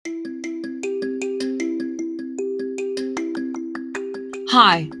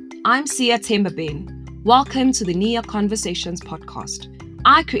Hi, I'm Sia Tembabin. Welcome to the Nia Conversations podcast.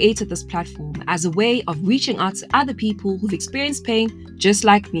 I created this platform as a way of reaching out to other people who've experienced pain just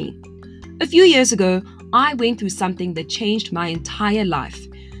like me. A few years ago, I went through something that changed my entire life.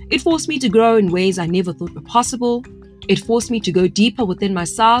 It forced me to grow in ways I never thought were possible. It forced me to go deeper within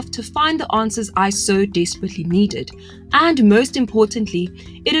myself to find the answers I so desperately needed. And most importantly,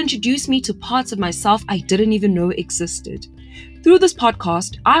 it introduced me to parts of myself I didn't even know existed. Through this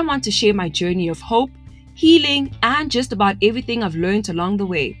podcast, I want to share my journey of hope, healing, and just about everything I've learned along the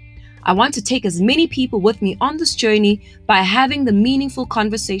way. I want to take as many people with me on this journey by having the meaningful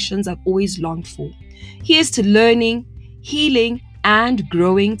conversations I've always longed for. Here's to learning, healing, and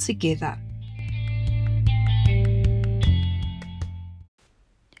growing together.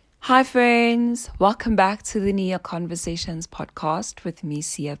 Hi friends, welcome back to the Nia Conversations podcast with me,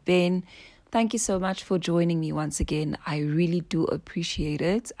 Sia Ben. Thank you so much for joining me once again. I really do appreciate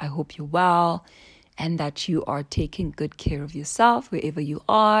it. I hope you're well and that you are taking good care of yourself wherever you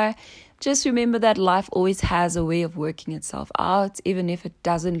are. Just remember that life always has a way of working itself out, even if it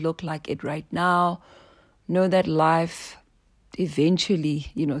doesn't look like it right now. Know that life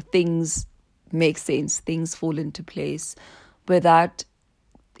eventually, things make sense, things fall into place without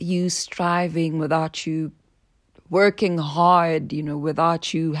you striving, without you working hard,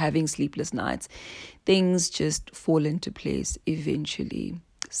 without you having sleepless nights. Things just fall into place eventually,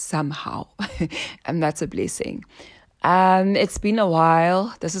 somehow. And that's a blessing. It's been a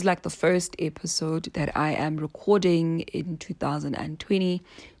while. This is like the first episode that I am recording in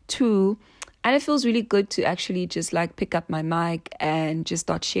 2022. And it feels really good to actually just like pick up my mic and just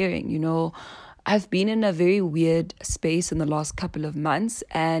start sharing, I've been in a very weird space in the last couple of months,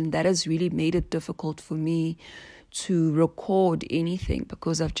 and that has really made it difficult for me to record anything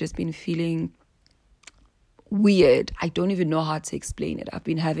because I've just been feeling weird. I don't even know how to explain it. I've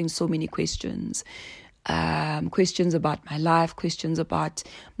been having so many questions. Questions about my life, questions about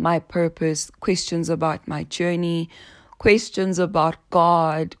my purpose, questions about my journey, questions about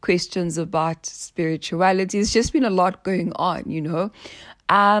God, questions about spirituality. It's just been a lot going on,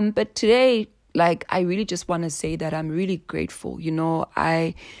 But today, I really just want to say that I'm really grateful.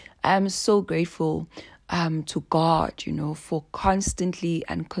 I am so grateful to God, for constantly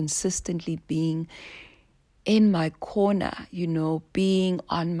and consistently being in my corner, being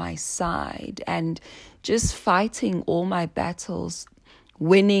on my side and just fighting all my battles,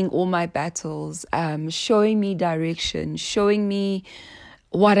 winning all my battles, showing me direction, showing me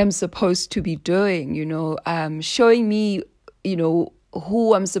what I'm supposed to be doing, showing me,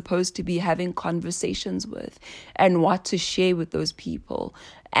 who I'm supposed to be having conversations with and what to share with those people.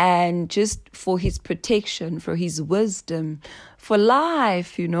 And just for his protection, for his wisdom, for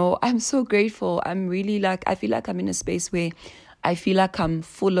life, I'm so grateful. I'm really I feel like I'm in a space where I feel like I'm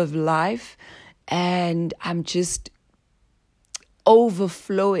full of life and I'm just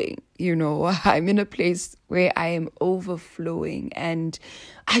overflowing, I'm in a place where I am overflowing, and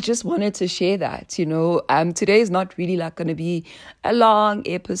I just wanted to share that, today is not really going to be a long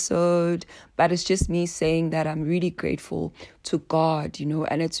episode, but it's just me saying that I'm really grateful to God,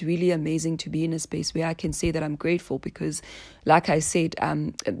 and it's really amazing to be in a space where I can say that I'm grateful because, like I said,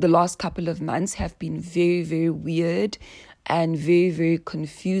 the last couple of months have been very, very weird and very, very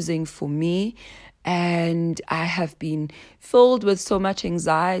confusing for me. And I have been filled with so much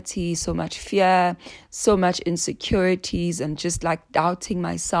anxiety, so much fear, so much insecurities, and just doubting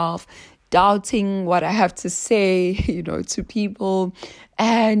myself, doubting what I have to say, to people.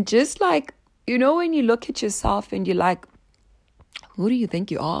 And just when you look at yourself and you're like, who do you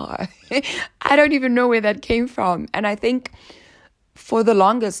think you are? I don't even know where that came from. And I think for the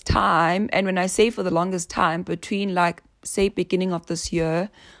longest time, and when I say for the longest time, between say beginning of this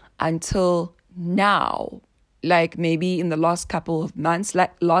year until now, maybe in the last couple of months,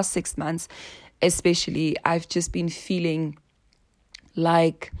 last 6 months especially, I've just been feeling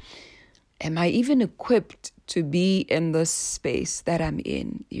am I even equipped to be in this space that I'm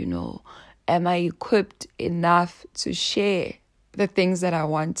in? Am I equipped enough to share the things that I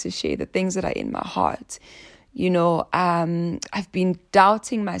want to share, the things that are in my heart? I've been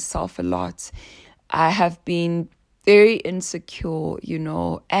doubting myself a lot. I have been very insecure,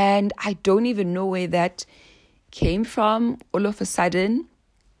 and I don't even know where that came from all of a sudden.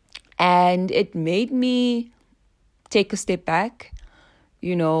 And it made me take a step back,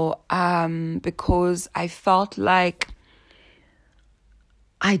 because I felt like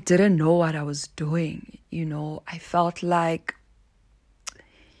I didn't know what I was doing, I felt like,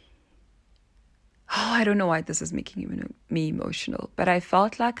 I don't know why this is making me emotional, but I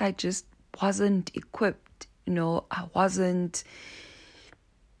felt like I just wasn't equipped. I wasn't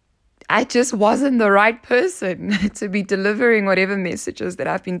I just wasn't the right person to be delivering whatever messages that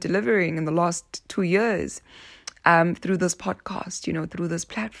I've been delivering in the last 2 years through this podcast, through this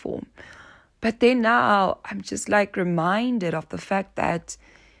platform. But then now I'm just like reminded of the fact that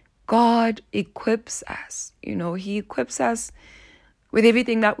God equips us, He equips us with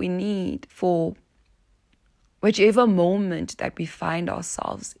everything that we need for whichever moment that we find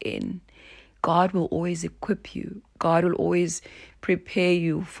ourselves in. God will always equip you. God will always prepare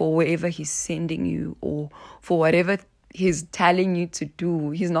you for wherever He's sending you or for whatever He's telling you to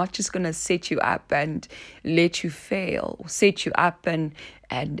do. He's not just going to set you up and let you fail, or set you up and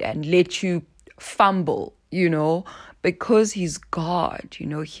let you fumble, because He's God.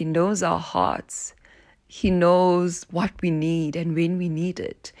 He knows our hearts. He knows what we need and when we need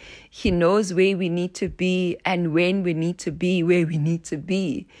it. He knows where we need to be and when we need to be where we need to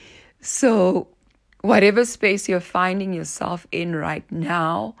be. So whatever space you're finding yourself in right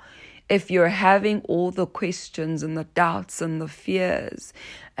now, if you're having all the questions and the doubts and the fears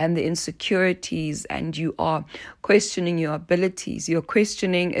and the insecurities, and you are questioning your abilities, you're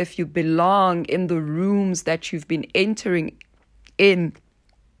questioning if you belong in the rooms that you've been entering in,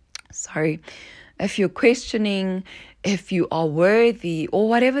 if you're questioning if you are worthy or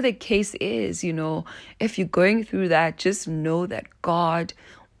whatever the case is, if you're going through that, just know that God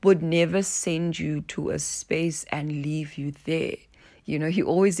would never send you to a space and leave you there. He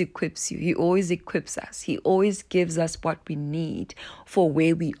always equips you. He always equips us. He always gives us what we need for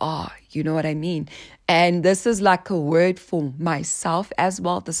where we are. You know what I mean? And this is like a word for myself as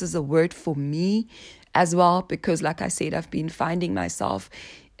well. This is a word for me as well, because like I said, I've been finding myself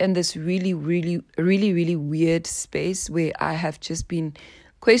in this really, really, really, really weird space where I have just been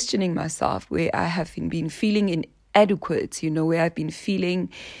questioning myself, where I have been feeling inadequate, where I've been feeling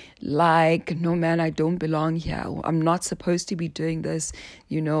like, no, man, I don't belong here. I'm not supposed to be doing this.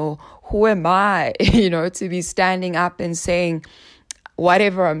 Who am I, to be standing up and saying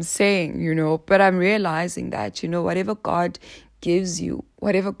whatever I'm saying, but I'm realizing that, whatever God gives you,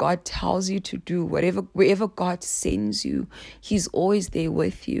 whatever God tells you to do, wherever God sends you, He's always there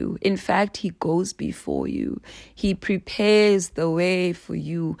with you. In fact, He goes before you. He prepares the way for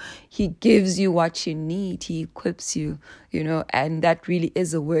you. He gives you what you need. He equips you, and that really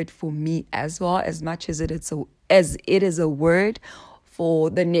is a word for me as well, as much as it is a word for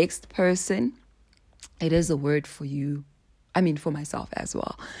the next person. It is a word for you. For myself as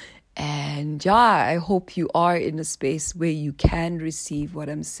well. And I hope you are in a space where you can receive what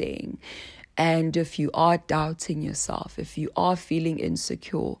I'm saying. And if you are doubting yourself, if you are feeling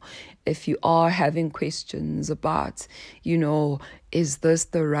insecure, if you are having questions about, is this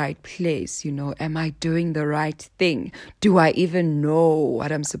the right place? Am I doing the right thing? Do I even know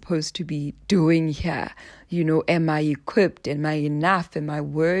what I'm supposed to be doing here? Am I equipped? Am I enough? Am I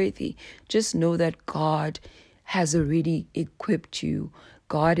worthy? Just know that God has already equipped you.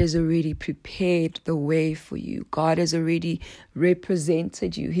 God has already prepared the way for you. God has already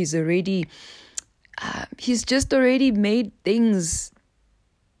represented you. He's just already made things.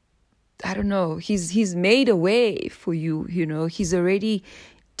 I don't know. He's made a way for you. He's already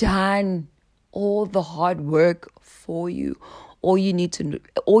done all the hard work for you. All you need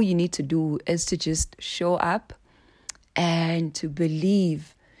to do is to just show up and to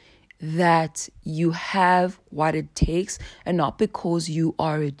believe that you have what it takes, and not because you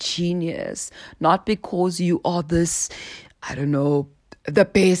are a genius, not because you are this, the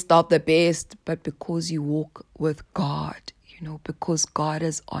best of the best, but because you walk with God, because God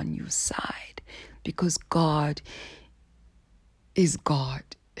is on your side, because God is God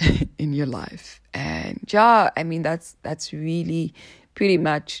in your life. And that's really pretty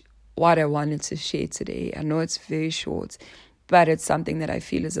much what I wanted to share today. I know it's very short, but it's something that I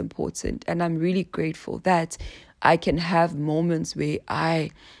feel is important. And I'm really grateful that I can have moments where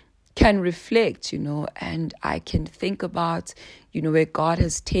I can reflect, and I can think about, where God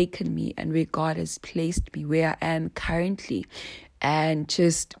has taken me and where God has placed me, where I am currently. And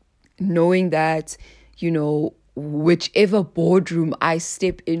just knowing that, whichever boardroom I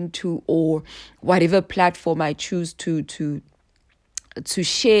step into or whatever platform I choose to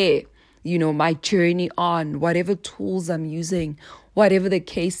share, my journey on, whatever tools I'm using, whatever the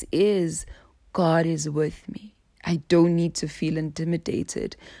case is, God is with me. I don't need to feel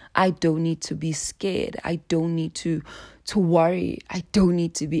intimidated. I don't need to be scared. I don't need to worry. I don't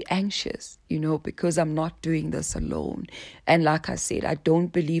need to be anxious, because I'm not doing this alone. And like I said, I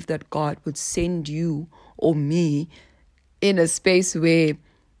don't believe that God would send you or me in a space where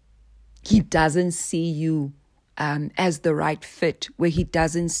He doesn't see you as the right fit, where He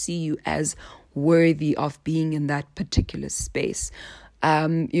doesn't see you as worthy of being in that particular space.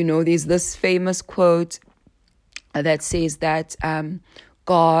 There's this famous quote that says that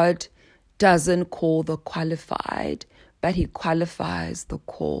God doesn't call the qualified, but he qualifies the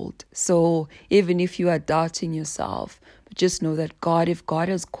called. So even if you are doubting yourself, just know that if God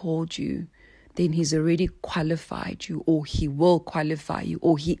has called you, then he's already qualified you, or he will qualify you,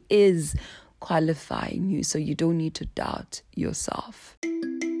 or he is qualifying you. So you don't need to doubt yourself.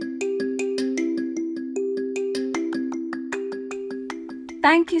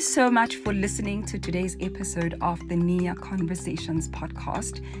 Thank you so much for listening to today's episode of the Nia Conversations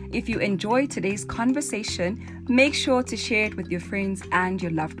podcast. If you enjoyed today's conversation, make sure to share it with your friends and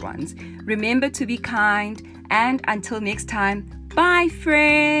your loved ones. Remember to be kind, and until next time, bye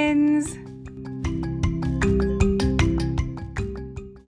friends!